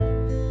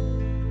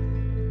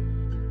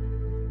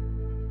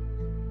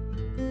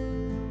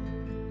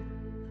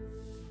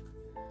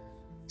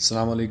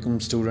अस्सलाम वालेकुम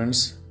students.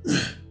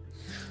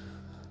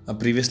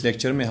 Previous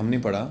lecture में हमने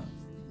पढ़ा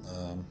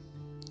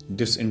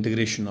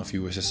डिसइंटीग्रेशन ऑफ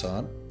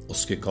यूएसएसआर,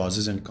 उसके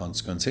कॉजेज़ एंड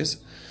कॉन्सिक्वेंसेस।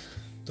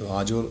 तो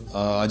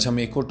आज हम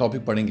एक और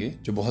टॉपिक पढ़ेंगे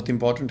जो बहुत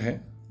इंपॉर्टेंट है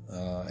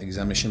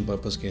एग्जामिनेशन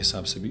पर्पस के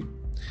हिसाब से भी।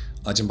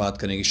 आज हम बात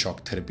करेंगे shock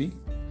therapy,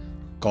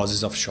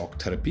 causes of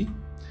shock therapy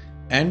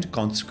and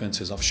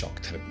consequences of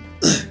shock therapy.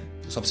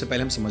 तो सबसे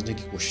पहले हम समझने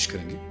की कोशिश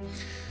करेंगे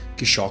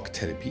कि शॉक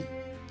थेरेपी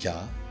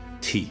क्या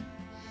थी।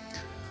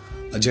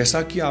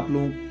 जैसा कि आप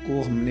लोगों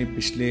को हमने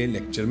पिछले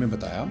लेक्चर में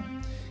बताया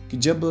कि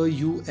जब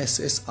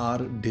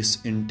यूएसएसआर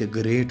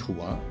डिसइंटीग्रेट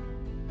हुआ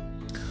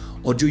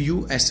और जो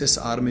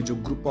यूएसएसआर में जो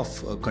ग्रुप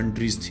ऑफ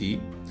कंट्रीज थी,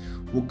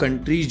 वो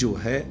कंट्री जो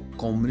है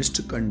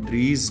कम्युनिस्ट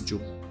कंट्रीज, जो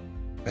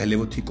पहले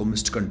वो थी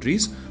कम्युनिस्ट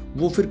कंट्रीज,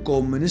 वो फिर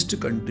कम्युनिस्ट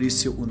कंट्रीज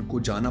से उनको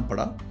जाना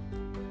पड़ा,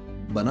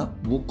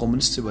 वो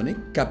कम्युनिस्ट से बने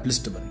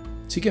कैपिटलिस्ट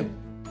बने। ठीक है,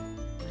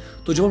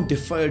 तो जब हम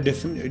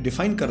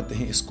डिफाइन करते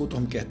हैं इसको तो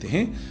हम कहते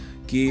हैं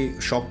कि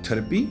shock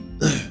therapy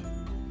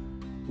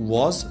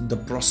was the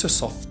process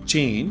of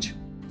change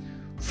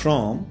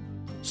from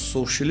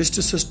socialist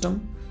system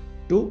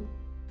to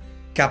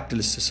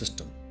capitalist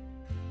system,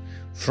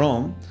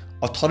 from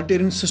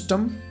authoritarian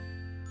system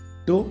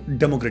to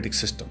democratic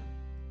system।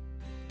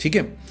 ठीक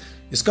है,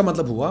 इसका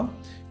मतलब हुआ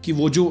कि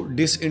वो जो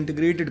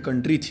डिसइंटीग्रेटेड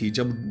कंट्री थी,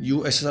 जब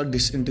यूएसएसआर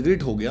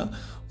डिसइंटीग्रेट हो गया,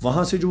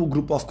 वहां से जो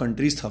ग्रुप ऑफ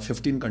कंट्रीज था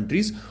 15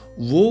 कंट्रीज,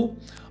 वो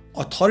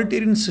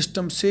अथॉरिटेरियन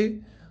सिस्टम से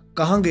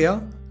कहां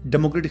गया,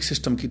 डेमोक्रेटिक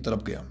सिस्टम की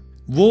तरफ गया।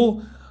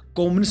 वो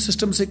कम्युनिस्ट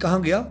सिस्टम से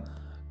कहां गया,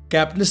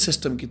 कैपिटलिस्ट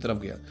सिस्टम की तरफ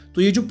गया।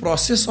 तो ये जो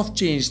प्रोसेस ऑफ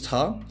चेंज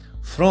था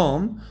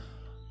from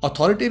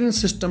authoritarian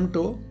system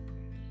to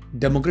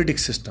democratic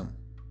system,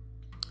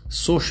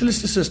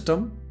 socialist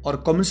system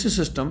और communist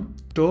system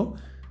to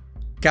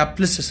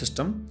capitalist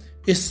system,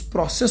 इस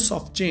प्रोसेस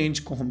ऑफ चेंज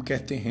को हम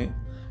कहते हैं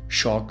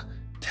shock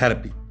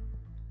therapy.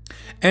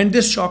 And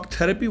this shock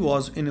therapy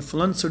was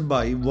influenced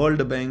by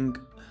World Bank,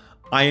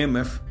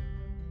 IMF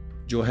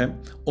जो है,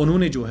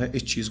 उन्होंने जो है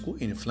इस चीज को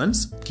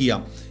इन्फ्लुएंस किया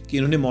कि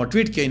इन्होंने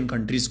मोटिवेट किया इन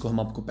कंट्रीज को, हम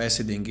आपको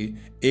पैसे देंगे,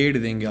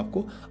 एड देंगे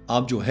आपको,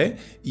 आप जो है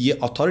ये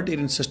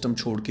अथॉरिटेरियन सिस्टम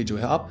छोड़ के जो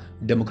है आप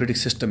डेमोक्रेटिक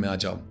सिस्टम में आ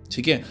जाओ।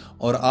 ठीक है,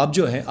 और आप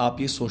जो है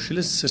आप ये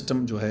सोशलिस्ट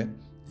सिस्टम जो है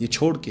ये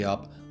छोड़ के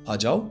आप आ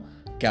जाओ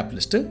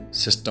कैपिटलिस्ट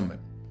सिस्टम में।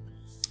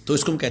 तो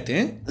इसको हम कहते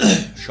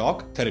हैं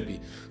शॉक थेरेपी।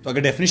 तो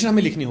अगर डेफिनेशन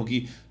हमें लिखनी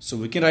होगी, so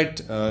we can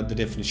write the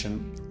definition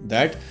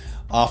that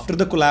after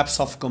the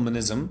collapse of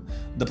communism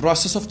the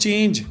process of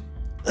change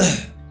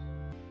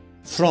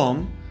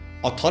from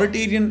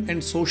authoritarian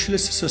and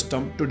socialist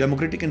system to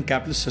democratic and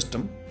capitalist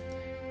system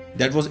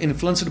that was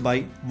influenced by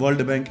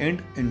World Bank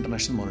and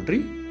International Monetary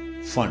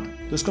Fund।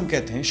 तो इसको हम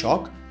कहते हैं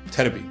shock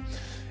therapy.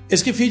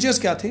 इसके features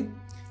क्या थे?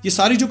 ये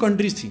सारी जो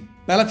कंट्रीज थी,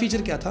 पहला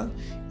फीचर क्या था?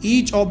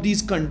 Each of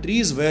these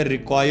countries were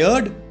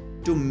required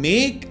to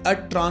make a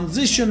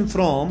transition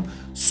from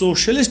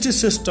socialist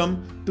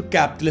system to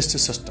capitalist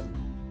system।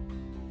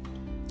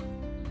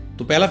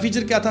 तो पहला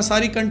फीचर क्या था?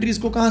 सारी कंट्रीज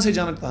को कहां से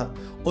जाना था?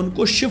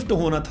 उनको शिफ्ट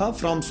होना था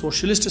फ्रॉम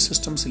सोशलिस्ट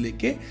सिस्टम से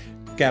लेके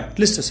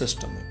कैपिटलिस्ट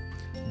सिस्टम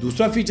में।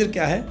 दूसरा फीचर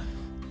क्या है?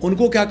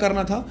 उनको क्या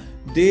करना था?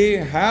 They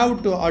have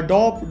to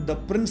adopt the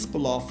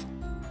principle of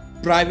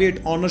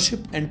private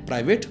ownership and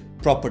private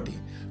property.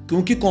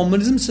 क्योंकि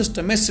कम्युनिज्म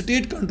सिस्टम में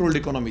स्टेट कंट्रोल्ड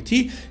इकोनॉमी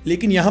थी,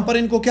 लेकिन यहां पर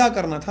इनको क्या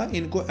करना था?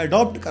 इनको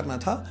अडॉप्ट करना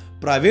था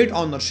private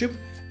ownership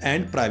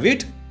and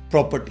private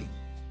property.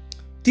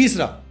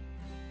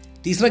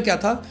 तीसरा क्या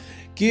था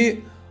कि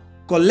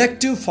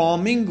collective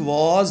farming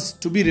was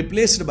to be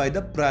replaced by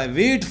the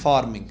private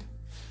farming।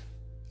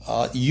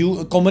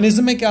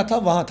 Communism में क्या था?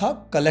 वहां था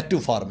कलेक्टिव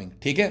फार्मिंग।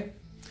 ठीक है,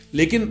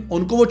 लेकिन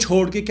उनको वो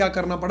छोड़ के क्या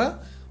करना पड़ा?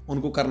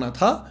 उनको करना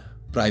था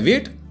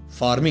private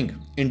farming,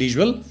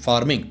 individual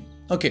farming.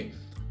 Okay,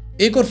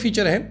 एक और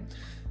फीचर है,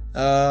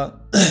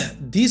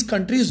 these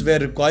countries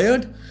were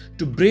required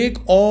to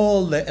break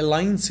all the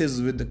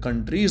alliances with the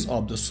countries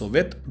of the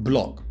Soviet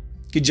bloc।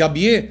 कि जब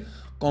ये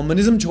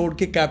कम्युनिज्म छोड़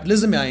के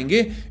कैपिटलिज्म में आएंगे,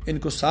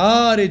 इनको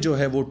सारे जो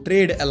है वो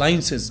ट्रेड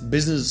अलायंसेस,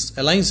 बिजनेस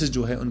अलायंसेस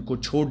जो है उनको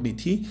छोड़नी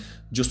थी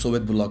जो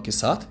सोवियत ब्लॉक के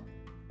साथ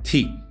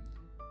थी।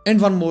 And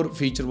one more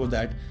feature was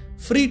that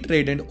free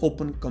trade and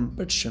open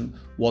competition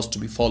was to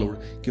be followed,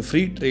 कि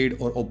फ्री ट्रेड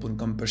और ओपन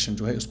कंपटीशन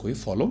जो है उसको ही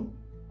फॉलो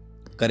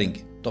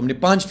करेंगे। तो हमने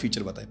 5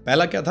 फीचर बताए।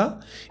 पहला क्या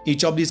था?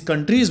 Each of these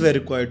countries where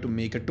required to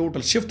make a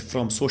total shift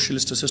from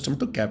socialist system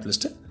to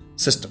capitalist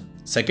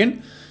system. Second,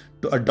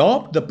 to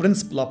adopt the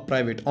principle of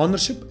private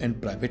ownership and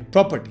private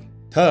property.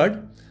 Third,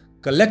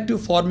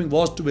 collective farming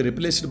was to be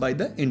replaced by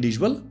the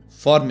individual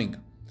farming.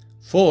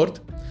 Fourth,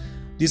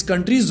 these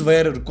countries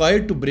were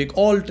required to break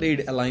all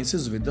trade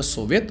alliances with the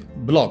Soviet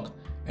bloc.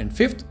 And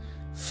fifth,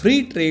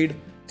 free trade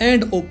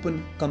and open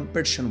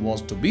competition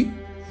was to be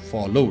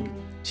followed.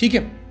 ठीक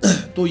है,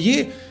 तो ये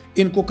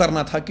इनको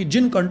करना था कि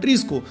जिन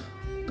countries को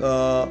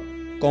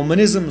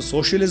communism,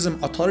 socialism,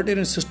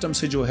 authoritarian system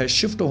से जो है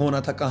शिफ्ट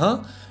होना था, कहां?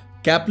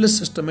 कैपिटलिस्ट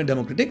सिस्टम में,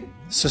 डेमोक्रेटिक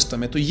सिस्टम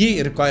में। तो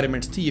ये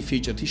रिक्वायरमेंट्स थी, ये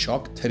फीचर थी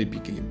शॉक थेरेपी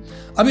के लिए।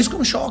 अब इसको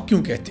हम शॉक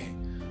क्यों कहते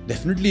हैं?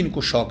 डेफिनेटली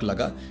इनको शॉक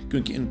लगा,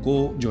 क्योंकि इनको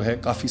जो है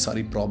काफ़ी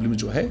सारी प्रॉब्लम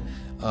जो है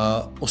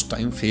उस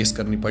टाइम फेस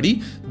करनी पड़ी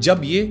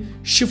जब ये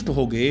शिफ्ट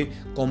हो गए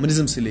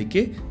कम्युनिज्म से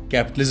लेके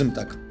कैपिटलिज्म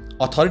तक।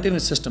 अथॉरिटेरियन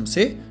सिस्टम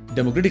से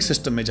डेमोक्रेटिक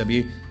सिस्टम में जब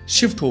ये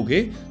शिफ्ट हो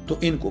गए तो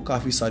इनको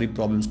काफ़ी सारी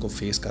प्रॉब्लम्स को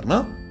फेस करना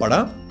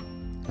पड़ा।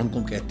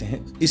 उनको कहते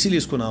हैं, इसीलिए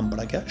इसको नाम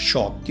पड़ा क्या,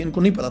 शॉक, कि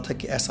इनको नहीं पता था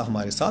कि ऐसा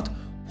हमारे साथ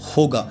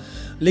होगा,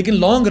 लेकिन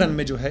लॉन्ग रन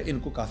में जो है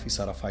इनको काफ़ी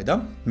सारा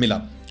फायदा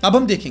मिला। अब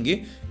हम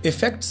देखेंगे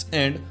effects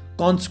and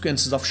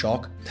consequences of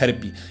shock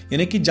therapy,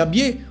 यानी कि जब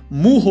ये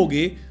मूव हो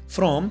गए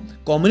from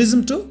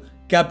communism to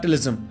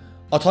capitalism,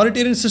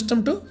 authoritarian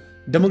system to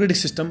democratic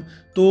system,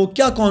 तो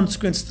क्या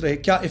कॉन्सिक्वेंस रहे,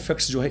 क्या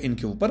इफेक्ट्स जो है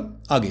इनके ऊपर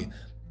आगे।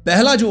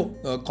 पहला जो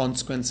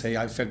कॉन्सिक्वेंस है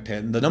या इफेक्ट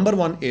है, द नंबर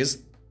 1 इज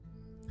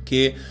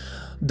कि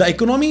the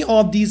economy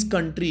of these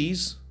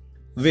countries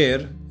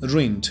where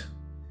ruined.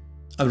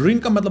 अब रुइन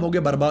का मतलब हो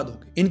गया बर्बाद हो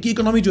गई, इनकी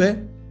इकोनॉमी जो है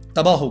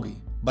तबाह हो गई,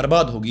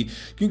 बर्बाद होगी,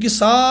 क्योंकि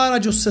सारा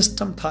जो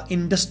सिस्टम था,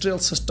 इंडस्ट्रियल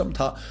सिस्टम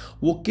था,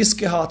 वो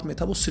किसके हाथ में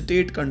था, वो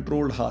स्टेट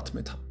कंट्रोल्ड हाथ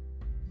में था।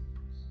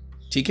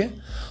 ठीक है,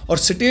 और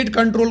स्टेट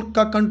कंट्रोल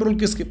का कंट्रोल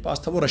किसके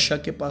पास था, वो रशिया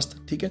के पास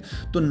था। ठीक है,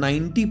 तो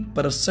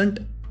 90%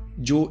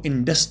 जो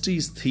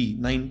इंडस्ट्रीज थी,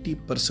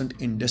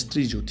 90%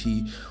 इंडस्ट्री जो थी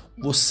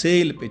वो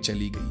सेल पे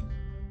चली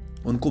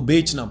गई, उनको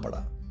बेचना पड़ा,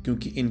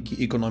 क्योंकि इनकी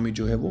इकोनॉमी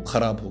जो है वो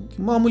खराब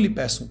होगी, मामूली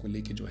पैसों को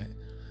लेके जो है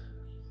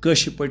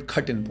कशिपट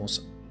खटिन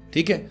पोसा।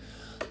 ठीक है,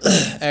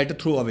 एट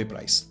थ्रो अवे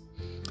प्राइस।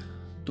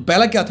 तो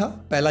पहला क्या था,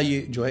 पहला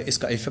ये जो है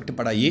इसका इफेक्ट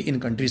पड़ा ये इन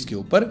कंट्रीज के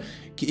ऊपर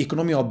कि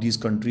economy of these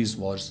countries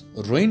was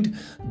ruined,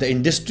 the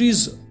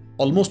industries,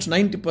 almost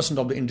 90%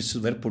 of the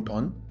industries where put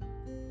on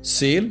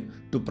sale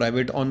to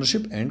private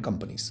ownership and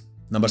companies.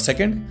 Number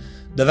 2,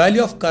 the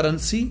value of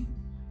currency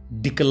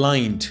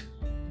declined,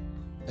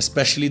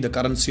 specially the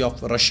currency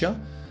of Russia.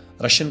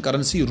 Russian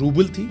currency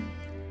rouble थी,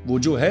 वो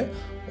जो है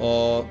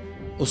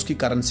उसकी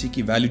currency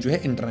की value जो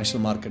है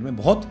international market में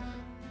बहुत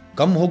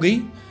कम हो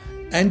गई।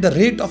 And the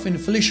rate of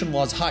inflation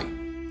was high,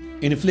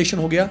 inflation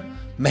हो गया,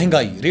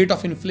 महंगाई, rate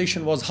of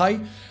inflation was high,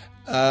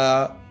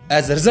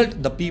 as a result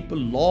the people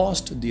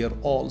lost their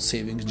all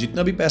savings,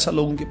 जितना भी पैसा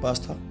लोगों के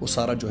पास था वो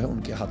सारा जो है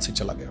उनके हाथ से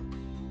चला गया।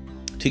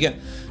 ठीक है,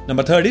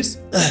 number 3 is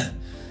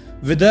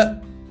with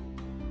the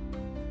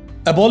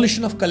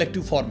abolition of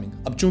collective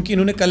farming. अब चूंकि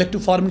इन्होंने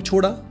कलेक्टिव फार्मिंग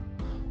छोड़ा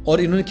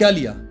और इन्होंने क्या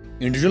लिया,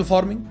 individual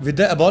farming. With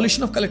the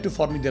abolition of collective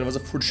farming there was a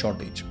food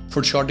shortage.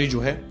 Food shortage जो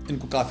है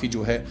इनको काफ़ी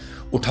जो है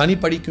उठानी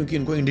पड़ी, क्योंकि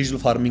इनको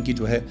इंडिविजुअल फार्मिंग की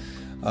जो है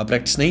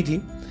प्रैक्टिस नहीं थी।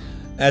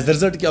 एज अ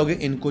रिजल्ट क्या हो गया,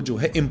 इनको जो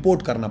है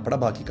इंपोर्ट करना पड़ा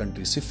बाकी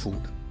कंट्रीज से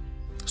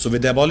food. So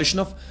with the abolition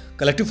of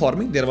collective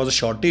farming there was a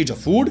shortage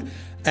of food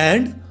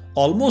and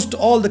almost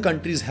all the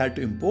countries had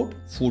to import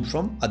food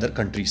from other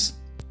countries.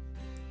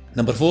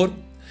 Number 4,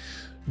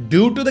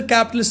 due to the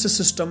capitalist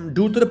system,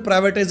 due to the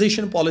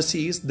privatization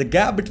policies, the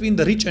gap between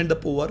the rich and the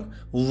poor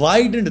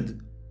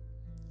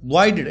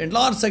widened and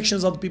large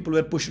sections of the people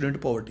were pushed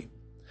into poverty.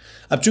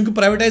 अब चूंकि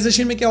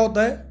privatisation में क्या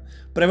होता है,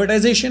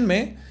 privatisation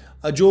में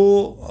जो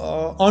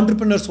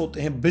entrepreneurs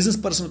होते हैं, बिजनेस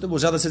पर्सन होते हैं, वो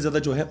ज़्यादा से ज़्यादा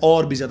जो है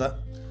और भी ज़्यादा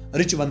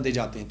रिच बनते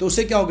जाते हैं। तो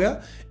उससे क्या हो गया,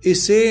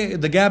 इससे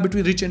the gap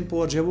between rich and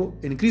poor जो है वो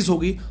इंक्रीज हो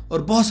गई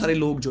और बहुत सारे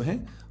लोग जो हैं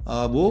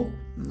वो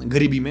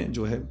गरीबी में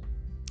जो है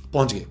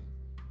पहुंच गए।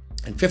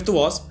 And 5th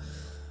was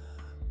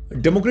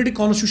democratic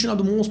constitution of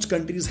the most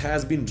countries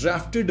has been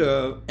drafted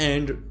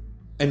and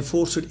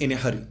enforced in a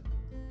hurry.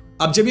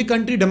 अब जब ये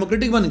कंट्री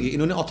डेमोक्रेटिक बन गई,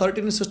 इन्होंने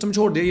अथॉरिटेरियन सिस्टम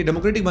छोड़ दिया, ये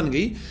डेमोक्रेटिक बन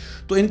गई,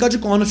 तो इनका जो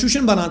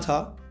कॉन्स्टिट्यूशन बना था,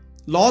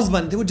 लॉज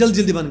बने थे, वो जल्दी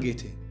जल्दी बन गए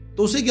थे।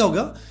 तो उससे क्या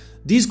होगा,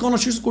 These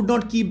constitutions could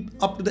not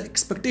keep up to the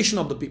expectation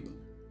of the people.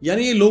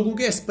 यानी ये लोगों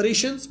के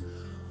एस्पिरेशंस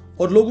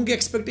और लोगों के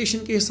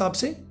एक्सपेक्टेशन के हिसाब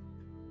से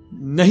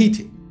नहीं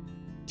थे।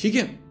 ठीक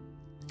है,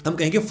 हम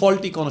कहेंगे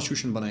फॉल्टी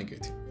कॉन्स्टिट्यूशन बनाए गए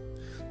थे।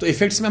 तो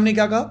इफेक्ट्स में हमने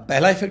क्या कहा,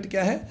 पहला इफेक्ट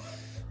क्या है,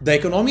 the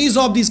economies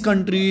of these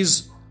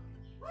countries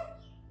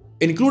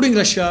including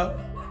Russia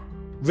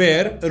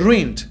were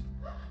ruined.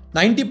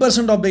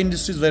 90% of the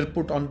industries were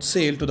put on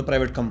sale to the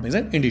private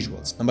companies and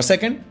individuals. Number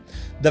 2,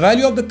 the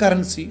value of the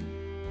currency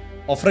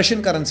of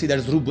Russian currency, that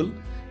is ruble,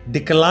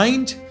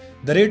 declined.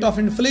 The rate of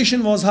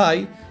inflation was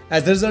high.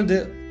 As a result,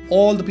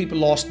 all the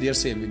people lost their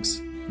savings.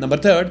 Number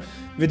 3,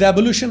 with the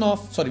abolition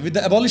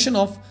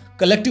of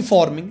collective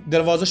farming,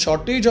 there was a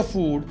shortage of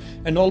food,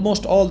 and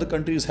almost all the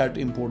countries had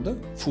to import the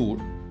food.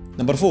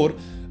 Number 4,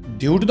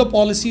 due to the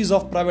policies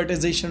of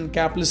privatization and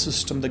capitalist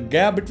system, the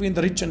gap between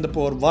the rich and the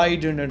poor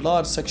widened, and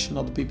large section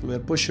of the people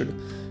were pushed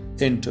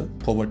into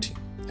poverty.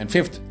 And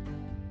 5th,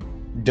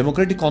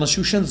 democratic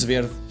constitutions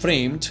were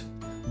framed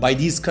by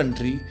these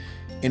countries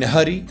in a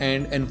hurry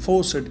and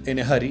enforced in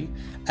a hurry.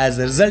 As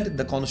a result,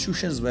 the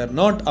constitutions were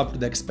not up to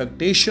the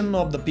expectation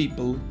of the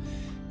people,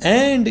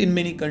 and in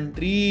many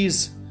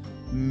countries,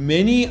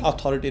 many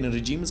authoritarian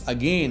regimes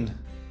again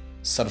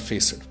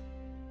surfaced.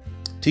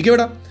 ठीक है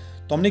बेटा,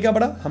 तो हमने क्या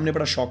पढ़ा, हमने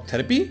पढ़ा shock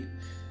therapy,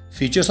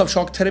 features of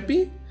shock therapy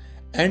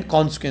and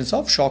consequence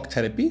of shock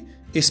therapy.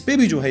 इस पे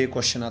भी जो है ये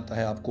क्वेश्चन आता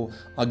है, आपको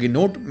आगे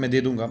नोट में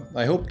दे दूंगा।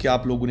 आई होप कि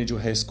आप लोगों ने जो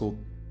है इसको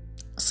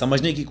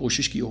समझने की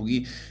कोशिश की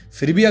होगी।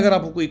 फिर भी अगर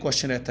आपको कोई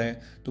क्वेश्चन रहता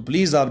है तो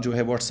प्लीज़ आप जो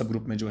है व्हाट्सएप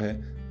ग्रुप में जो है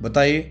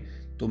बताइए,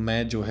 तो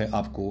मैं जो है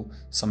आपको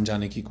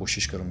समझाने की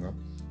कोशिश करूँगा।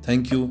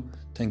 Thank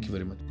you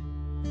very much.